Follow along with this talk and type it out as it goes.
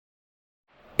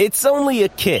It's only a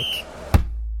kick,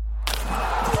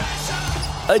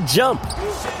 a jump,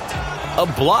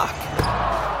 a block.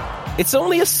 It's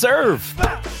only a serve.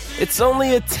 It's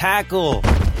only a tackle,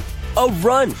 a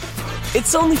run.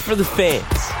 It's only for the fans.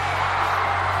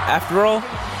 After all,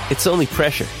 it's only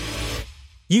pressure.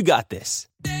 You got this.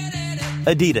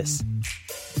 Adidas.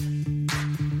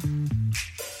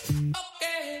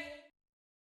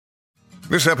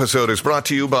 This episode is brought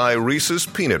to you by Reese's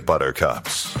Peanut Butter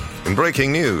Cups. In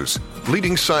breaking news,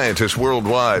 leading scientists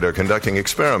worldwide are conducting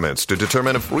experiments to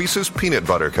determine if Reese's Peanut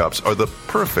Butter Cups are the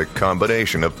perfect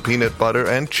combination of peanut butter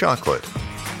and chocolate.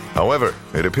 However,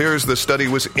 it appears the study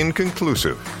was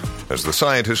inconclusive, as the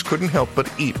scientists couldn't help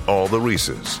but eat all the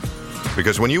Reese's.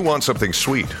 Because when you want something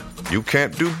sweet, you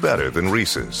can't do better than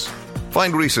Reese's.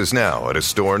 Find Reese's now at a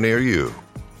store near you.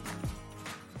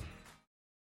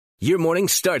 Your morning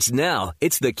starts now.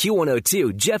 It's the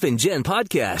Q102 Jeff and Jen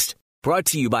podcast. Brought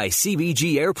to you by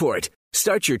CBG Airport.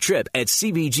 Start your trip at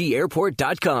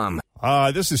CBGAirport.com.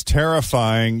 This is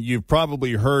terrifying. You've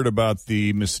probably heard about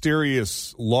the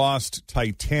mysterious lost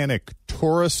Titanic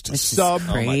tourist sub.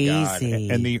 Crazy. Oh my God.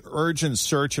 And the urgent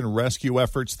search and rescue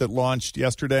efforts that launched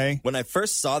yesterday. When I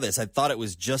first saw this, I thought it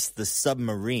was just the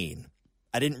submarine.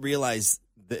 I didn't realize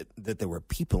that there were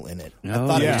people in it. I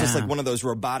thought it was just like one of those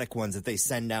robotic ones that they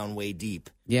send down way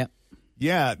deep. Yep.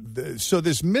 Yeah, so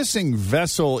this missing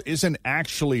vessel isn't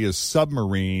actually a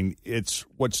submarine. It's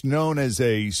what's known as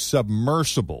a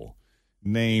submersible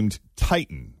named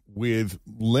Titan with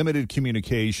limited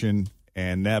communication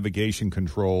and navigation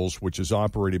controls, which is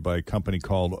operated by a company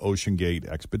called OceanGate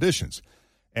Expeditions.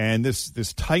 And this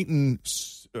Titan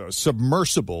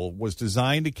submersible was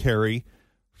designed to carry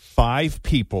 5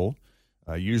 people.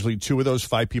 Usually 2 of those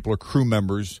 5 people are crew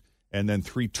members and then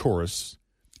 3 tourists.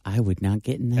 I would not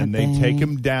get in that And they thing. take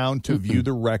him down to view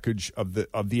the wreckage of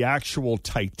the actual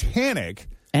Titanic.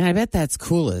 And I bet that's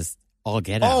cool as all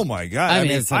get out. Oh, my God. I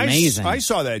mean, it's amazing. I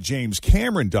saw that James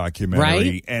Cameron documentary,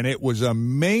 right? And it was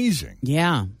amazing.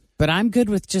 Yeah, but I'm good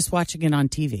with just watching it on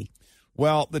TV.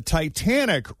 Well, the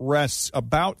Titanic rests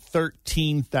about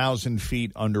 13,000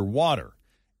 feet underwater.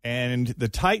 And the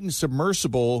Titan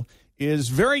submersible is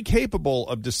very capable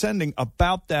of descending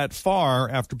about that far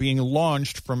after being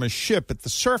launched from a ship at the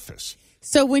surface.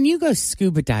 So when you go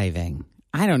scuba diving,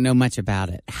 I don't know much about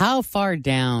it. How far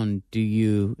down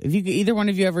have either one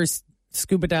of you ever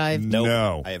scuba dive? Nope.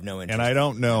 No. I have no interest. And I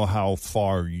don't know how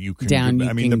far you can down. go. You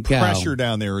I mean, can the pressure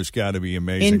down there has got to be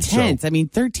amazing. Intense. So, I mean,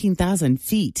 13,000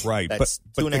 feet. right. That's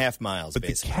but 2.5 miles, But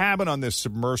basically. the cabin on this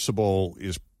submersible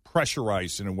is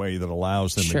pressurized in a way that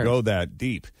allows them Sure. to go that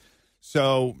deep.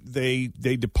 So they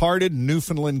departed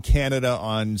Newfoundland, Canada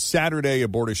on Saturday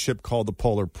aboard a ship called the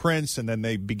Polar Prince, and then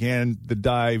they began the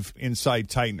dive inside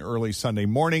Titan early Sunday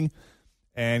morning,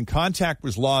 and contact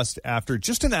was lost after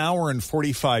just an hour and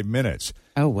 45 minutes.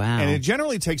 Oh, wow. And it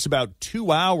generally takes about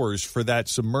 2 hours for that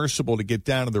submersible to get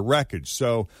down to the wreckage.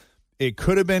 So it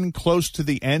could have been close to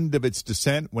the end of its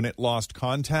descent when it lost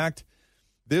contact.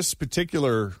 This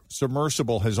particular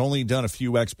submersible has only done a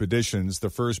few expeditions, the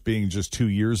first being just 2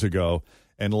 years ago.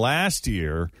 And last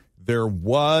year, there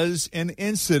was an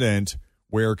incident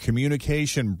where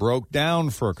communication broke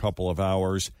down for a couple of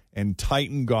hours and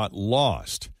Titan got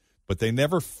lost. But they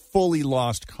never fully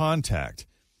lost contact.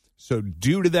 So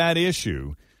due to that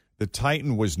issue, the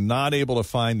Titan was not able to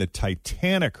find the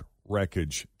Titanic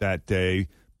wreckage that day,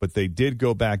 but they did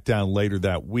go back down later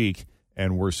that week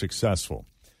and were successful.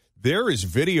 There is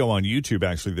video on YouTube,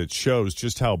 actually, that shows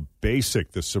just how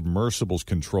basic the submersible's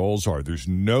controls are. There's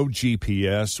no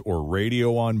GPS or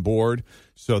radio on board,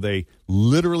 so they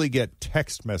literally get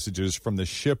text messages from the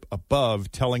ship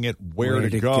above telling it where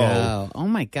to go. Oh,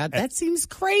 my God. That seems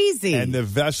crazy. And the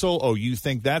vessel, you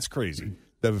think that's crazy.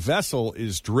 The vessel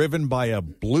is driven by a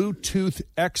Bluetooth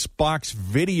Xbox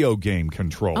video game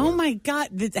controller. Oh, my God.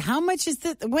 How much is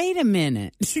that? Wait a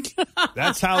minute.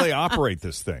 That's how they operate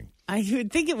this thing. I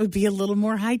would think it would be a little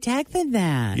more high-tech than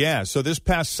that. Yeah, so this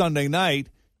past Sunday night,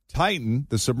 Titan,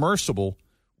 the submersible,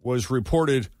 was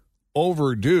reported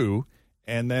overdue.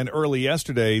 And then early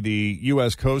yesterday, the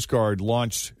U.S. Coast Guard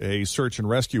launched a search and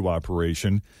rescue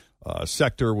operation. A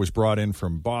sector was brought in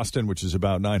from Boston, which is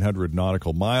about 900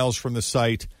 nautical miles from the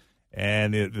site.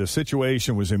 And the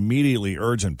situation was immediately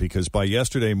urgent because by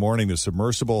yesterday morning, the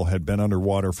submersible had been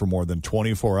underwater for more than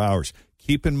 24 hours.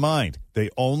 Keep in mind, they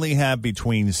only have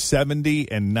between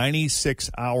 70 and 96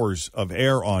 hours of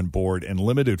air on board and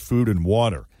limited food and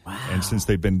water. Wow. And since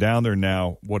they've been down there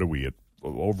now, what are we at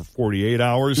over 48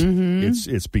 hours,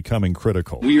 it's becoming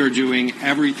critical. We are doing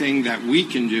everything that we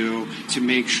can do to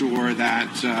make sure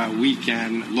that we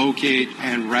can locate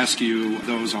and rescue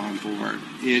those on board.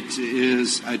 It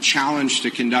is a challenge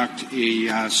to conduct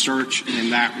a search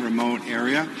in that remote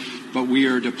area, but we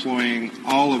are deploying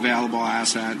all available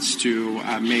assets to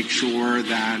make sure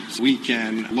that we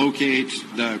can locate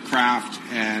the craft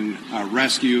and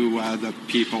rescue the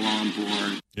people on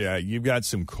board. Yeah, you've got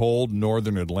some cold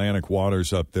northern Atlantic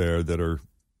waters up there that are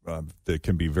that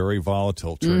can be very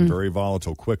volatile, turn very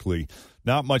volatile quickly.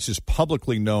 Not much is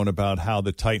publicly known about how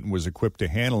the Titan was equipped to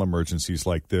handle emergencies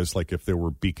like this, like if there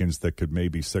were beacons that could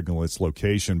maybe signal its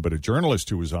location. But a journalist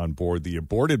who was on board the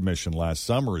aborted mission last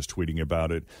summer is tweeting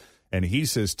about it. And he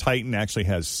says Titan actually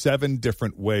has 7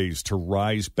 different ways to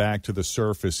rise back to the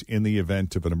surface in the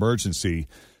event of an emergency.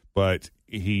 But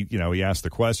he asked the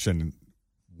question,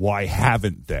 why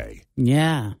haven't they?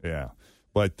 Yeah. Yeah.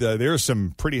 But there are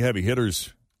some pretty heavy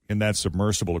hitters in that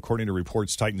submersible. According to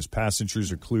reports, Titan's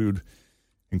passengers include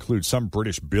some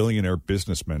British billionaire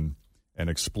businessman and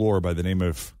explorer by the name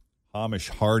of Hamish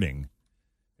Harding,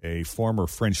 a former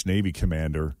French Navy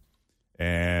commander,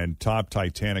 and top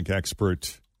Titanic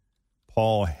expert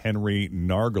Paul Henry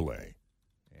Nargile,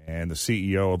 and the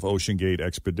CEO of OceanGate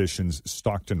Expeditions,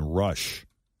 Stockton Rush.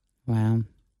 Wow.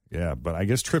 Yeah, but I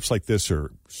guess trips like this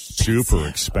are super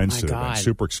expensive and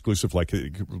super exclusive. Like,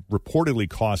 it reportedly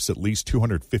costs at least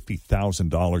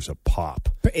 $250,000 a pop.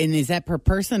 And is that per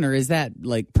person or is that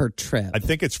like per trip? I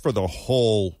think it's for the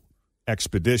whole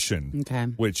expedition,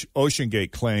 which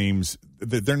OceanGate claims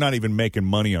that they're not even making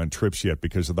money on trips yet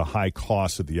because of the high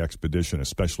cost of the expedition,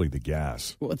 especially the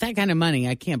gas. Well, with that kind of money,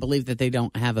 I can't believe that they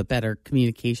don't have a better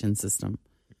communication system.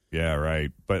 Yeah,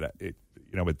 right. But,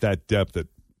 with that depth, that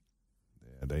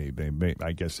they may,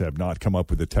 I guess, have not come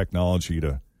up with the technology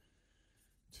to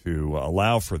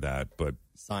allow for that. But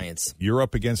science, you're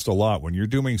up against a lot. When you're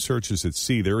doing searches at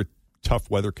sea, there are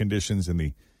tough weather conditions and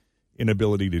the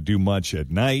inability to do much at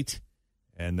night.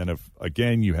 And then,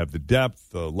 again, you have the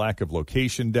depth, the lack of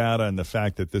location data, and the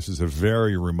fact that this is a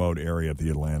very remote area of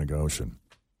the Atlantic Ocean.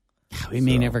 We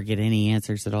may never get any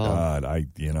answers at all. God, I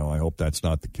hope that's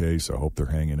not the case. I hope they're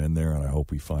hanging in there, and I hope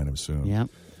we find them soon.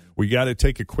 Yep. We got to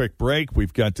take a quick break.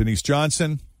 We've got Denise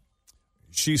Johnson.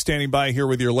 She's standing by here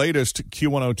with your latest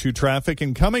Q102 traffic.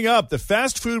 And coming up, the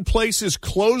fast food place is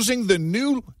closing the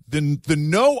no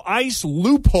ice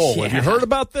loophole. Yeah. Have you heard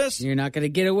about this? You're not going to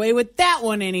get away with that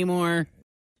one anymore.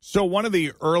 So one of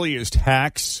the earliest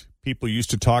hacks people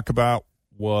used to talk about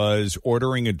was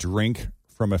ordering a drink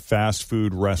from a fast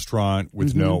food restaurant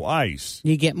with no ice.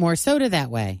 You get more soda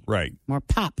that way. Right. More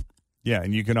pop. Yeah,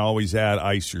 and you can always add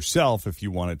ice yourself if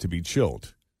you want it to be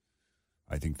chilled.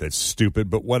 I think that's stupid,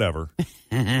 but whatever.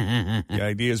 The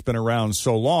idea has been around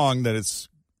so long that it's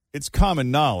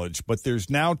common knowledge, but there's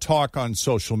now talk on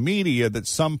social media that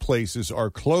some places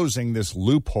are closing this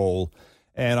loophole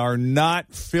and are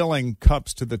not filling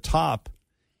cups to the top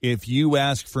if you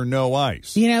ask for no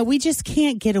ice. We just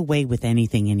can't get away with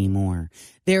anything anymore.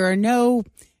 There are no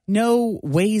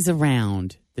ways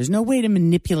around. There's no way to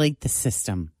manipulate the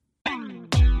system.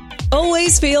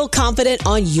 Always feel confident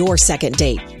on your second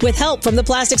date. With help from the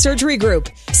Plastic Surgery Group.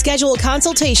 Schedule a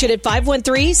consultation at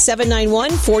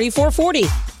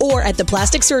 513-791-4440 or at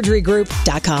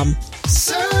theplasticsurgerygroup.com.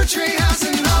 Surgery has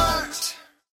an art.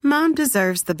 Mom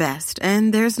deserves the best,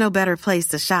 and there's no better place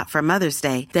to shop for Mother's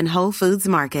Day than Whole Foods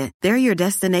Market. They're your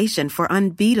destination for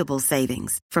unbeatable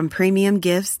savings, from premium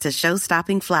gifts to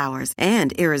show-stopping flowers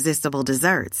and irresistible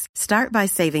desserts. Start by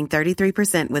saving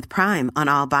 33% with Prime on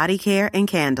all body care and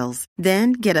candles.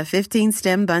 Then get a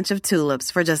 15-stem bunch of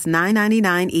tulips for just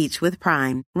 $9.99 each with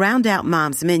Prime. Round out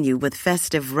Mom's menu with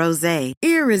festive rosé,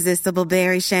 irresistible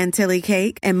berry chantilly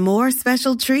cake, and more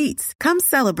special treats. Come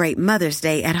celebrate Mother's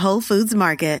Day at Whole Foods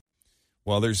Market.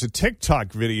 Well, there's a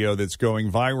TikTok video that's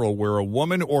going viral where a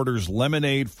woman orders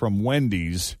lemonade from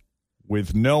Wendy's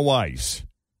with no ice.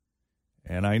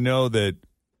 And I know that,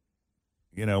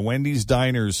 Wendy's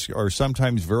diners are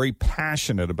sometimes very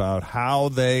passionate about how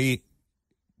they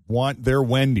want their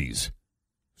Wendy's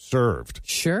served.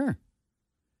 Sure.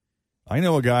 I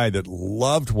know a guy that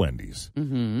loved Wendy's,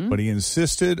 but he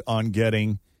insisted on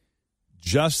getting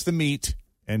just the meat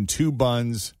and 2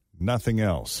 buns, nothing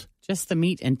else. Just the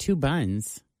meat and 2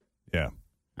 buns. Yeah.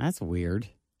 That's weird.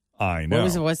 I know.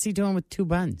 What's he doing with 2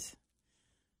 buns?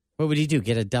 What would he do?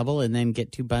 Get a double and then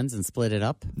get 2 buns and split it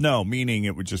up? No, meaning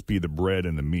it would just be the bread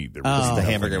and the meat. There was the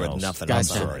hamburger with nothing I'm else.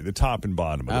 Sorry, the top and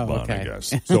bottom of the bun, I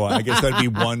guess. So I guess that'd be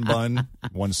 1 bun,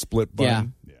 1 split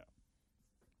bun. Yeah.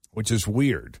 Which is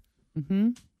weird.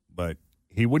 Mm-hmm. But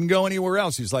he wouldn't go anywhere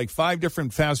else. He's like 5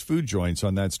 different fast food joints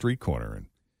on that street corner.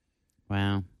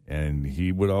 Wow. And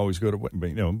he would always go to,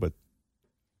 but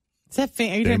is that are you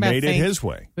they talking about made it his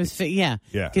way. Yeah.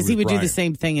 Yeah. Because he would do the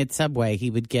same thing at Subway. He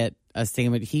would get a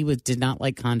sandwich. He did not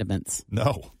like condiments.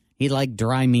 No. He liked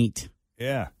dry meat.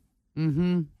 Yeah.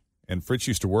 Mm-hmm. And Fritz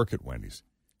used to work at Wendy's.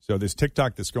 So this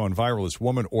TikTok that's going viral, this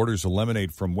woman orders a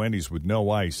lemonade from Wendy's with no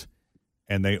ice,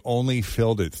 and they only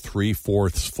filled it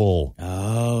 3/4 full.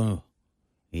 Oh.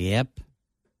 Yep.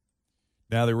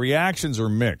 Now, the reactions are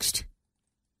mixed.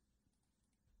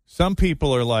 Some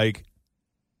people are like,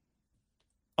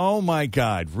 oh, my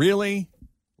God, really?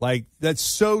 Like, that's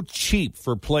so cheap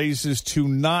for places to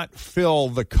not fill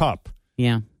the cup.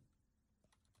 Yeah.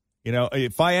 You know,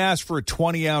 if I ask for a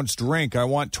 20-ounce drink, I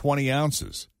want 20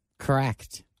 ounces.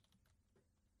 Correct.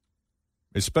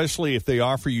 Especially if they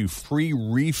offer you free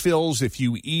refills if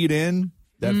you eat in.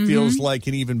 That feels like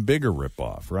an even bigger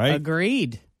ripoff, right?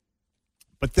 Agreed.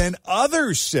 But then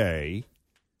others say,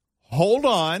 hold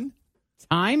on.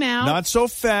 Time out. Not so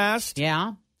fast.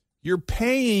 Yeah. You're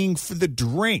paying for the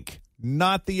drink,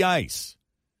 not the ice.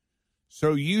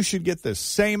 So you should get the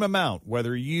same amount,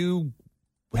 whether you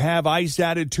have ice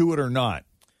added to it or not.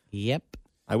 Yep.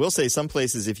 I will say some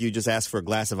places, if you just ask for a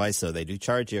glass of ice, though, they do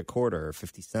charge you a quarter or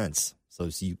 50 cents. So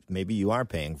maybe you are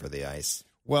paying for the ice.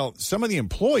 Well, some of the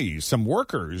employees, some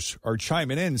workers are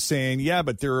chiming in saying, yeah,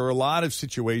 but there are a lot of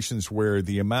situations where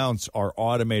the amounts are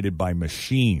automated by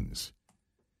machines.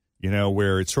 You know,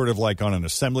 where it's sort of like on an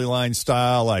assembly line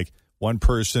style, like one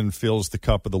person fills the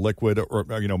cup of the liquid, or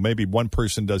you know, maybe one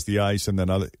person does the ice, and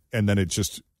then it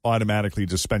just automatically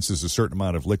dispenses a certain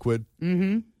amount of liquid.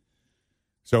 Mm-hmm.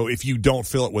 So if you don't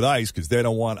fill it with ice because they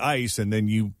don't want ice, and then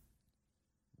you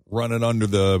run it under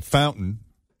the fountain,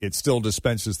 it still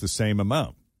dispenses the same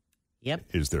amount. Yep.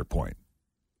 Is their point.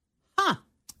 Huh.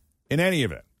 In any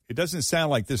event, it doesn't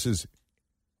sound like this is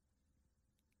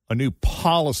a new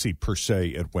policy per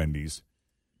se at Wendy's.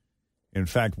 In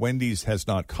fact, Wendy's has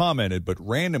not commented, but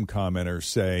random commenters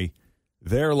say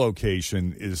their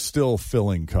location is still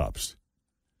filling cups.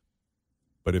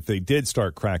 But if they did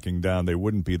start cracking down, they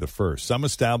wouldn't be the first. Some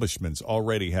establishments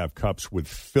already have cups with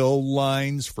fill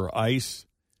lines for ice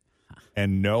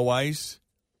and no ice,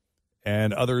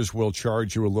 and others will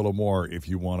charge you a little more if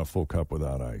you want a full cup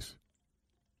without ice.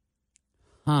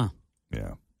 Huh.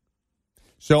 Yeah.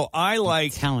 So I'm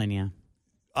telling you.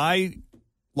 I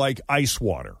like ice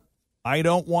water. I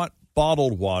don't want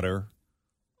bottled water.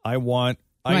 I want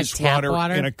ice water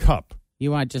in a cup.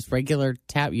 You want just regular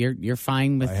tap? You're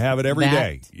fine with that? I have it every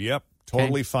day. Yep.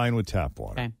 Totally fine with tap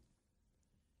water. Okay.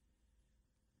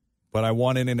 But I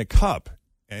want it in a cup.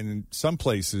 And in some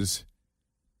places,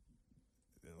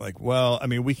 like, well, I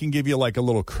mean, we can give you like a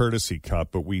little courtesy cup,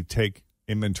 but we take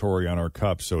inventory on our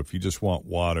cups. So if you just want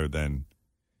water, then,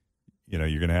 you know,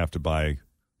 you're going to have to buy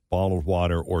bottled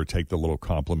water or take the little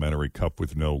complimentary cup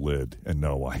with no lid and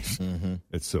no ice. Mm-hmm.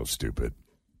 It's so stupid.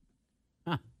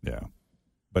 Huh. Yeah.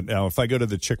 But now if I go to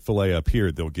the Chick-fil-A up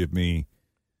here, they'll give me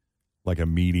like a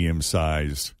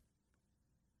medium-size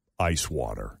ice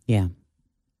water. Yeah.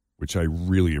 Which I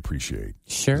really appreciate.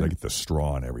 Sure. 'Cause I get the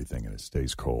straw and everything and it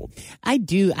stays cold. I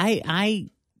do. I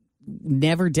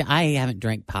never did. I haven't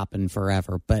drank pop in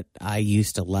forever, but I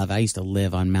used to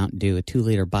live on Mountain Dew, a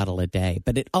 2-liter bottle a day,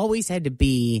 but it always had to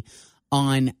be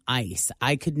on ice.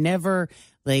 I could never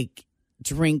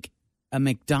drink a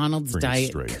McDonald's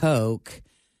Diet Coke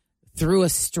through a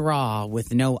straw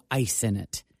with no ice in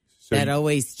it. So that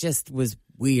always just was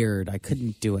weird. I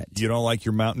couldn't do it. You don't like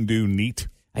your Mountain Dew neat?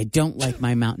 I don't like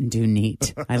my Mountain Dew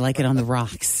neat. I like it on the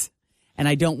rocks. And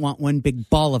I don't want one big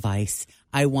ball of ice.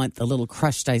 I want the little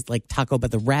crushed ice like Taco Bell,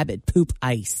 the rabbit poop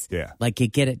ice. Yeah. Like you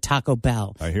get at Taco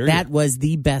Bell. I hear that was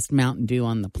the best Mountain Dew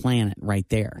on the planet right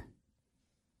there.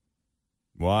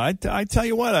 Well, I tell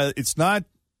you what, it's not.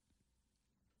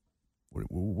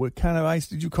 What kind of ice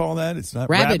did you call that? It's not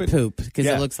rabbit poop because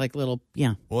it looks like little,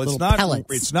 Well, it's little not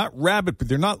pellets. It's not rabbit, but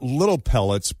they're not little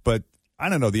pellets. But I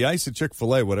don't know, the ice at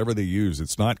Chick-fil-A, whatever they use,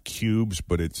 it's not cubes,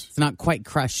 but it's not quite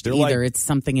crushed either. Like, it's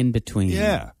something in between.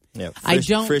 Yeah.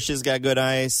 Frisch's got good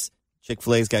ice.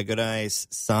 Chick-fil-A's got good ice.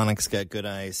 Sonic's got good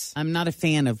ice. I'm not a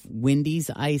fan of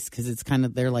Wendy's ice because it's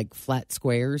they're like flat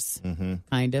squares,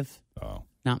 kind of. Oh,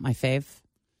 not my fave.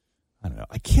 I don't know.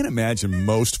 I can't imagine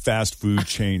most fast food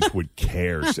chains would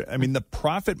care. I mean, the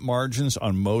profit margins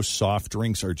on most soft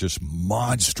drinks are just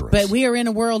monstrous. But we are in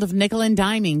a world of nickel and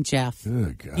diming, Jeff.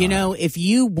 Good God. You know, if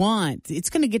you want,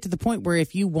 it's going to get to the point where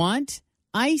if you want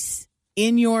ice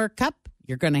in your cup,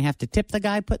 you're going to have to tip the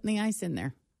guy putting the ice in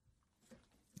there.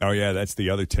 Oh, yeah, that's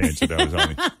the other tangent I was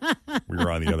on. We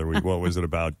were on the other week. What was it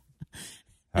about?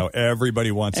 How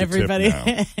everybody wants a tip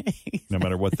now, no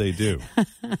matter what they do.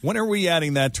 When are we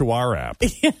adding that to our app?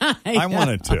 Yeah, I want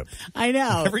a tip. I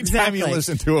know. Every time you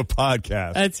listen to a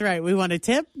podcast. That's right. We want a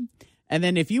tip. And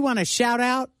then if you want a shout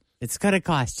out, it's going to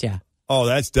cost you. Oh,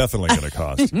 that's definitely going to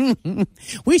cost.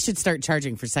 We should start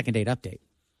charging for Second Date Update.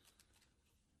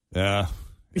 Yeah.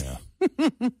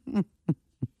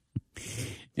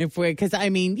 Because, I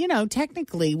mean,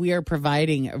 technically we are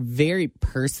providing a very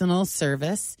personal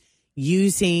service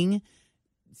using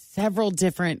several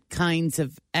different kinds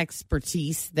of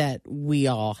expertise that we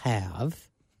all have.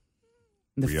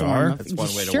 We are? That's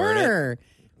one way to word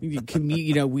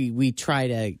it. We try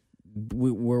to,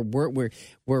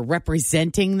 we're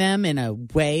representing them in a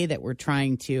way that we're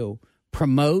trying to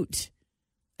promote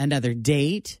another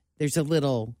date. There's a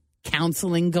little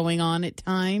counseling going on at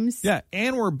times. Yeah,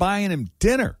 and we're buying him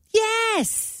dinner.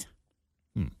 Yes.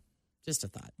 Just a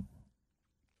thought.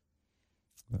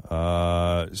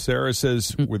 Sarah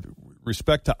says, with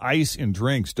respect to ice and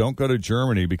drinks, don't go to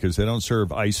Germany because they don't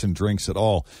serve ice and drinks at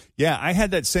all. Yeah, I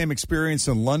had that same experience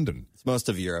in London. Most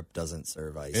of Europe doesn't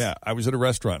serve ice. Yeah, I was at a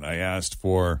restaurant. I asked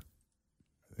for,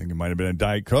 I think it might have been a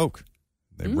Diet Coke.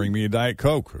 They bring me a Diet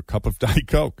Coke, a cup of Diet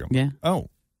Coke. Can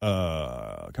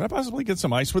I possibly get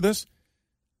some ice with this?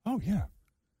 Oh, yeah.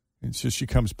 It's just she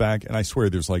comes back, and I swear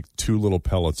there's like 2 little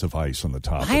pellets of ice on the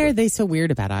top. Why are they so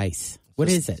weird about ice? What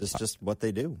is it? It's just what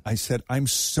they do. I said, I'm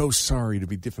so sorry to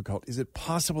be difficult. Is it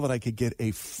possible that I could get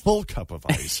a full cup of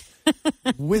ice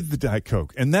with the Diet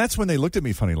Coke? And that's when they looked at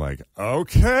me funny like,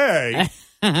 okay.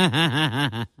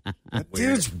 That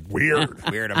is weird.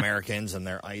 Weird Americans and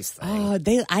their ice thing. Oh,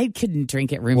 I couldn't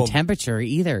drink at room temperature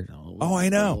either. Oh, I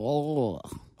know.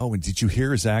 Oh, and did you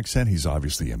hear his accent? He's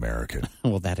obviously American.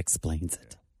 Well, that explains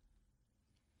it.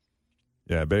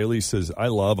 Yeah, Bailey says, I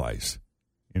love ice.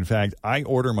 In fact, I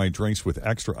order my drinks with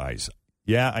extra ice.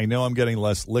 Yeah, I know I'm getting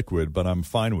less liquid, but I'm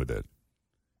fine with it.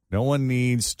 No one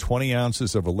needs 20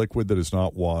 ounces of a liquid that is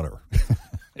not water.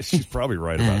 She's probably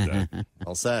right about that.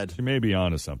 Well said. She may be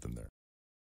onto something there.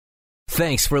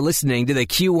 Thanks for listening to the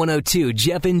Q102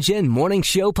 Jeff and Jen Morning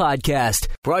Show podcast,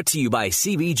 brought to you by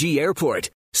CBG Airport.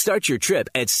 Start your trip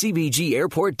at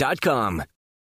CBGAirport.com.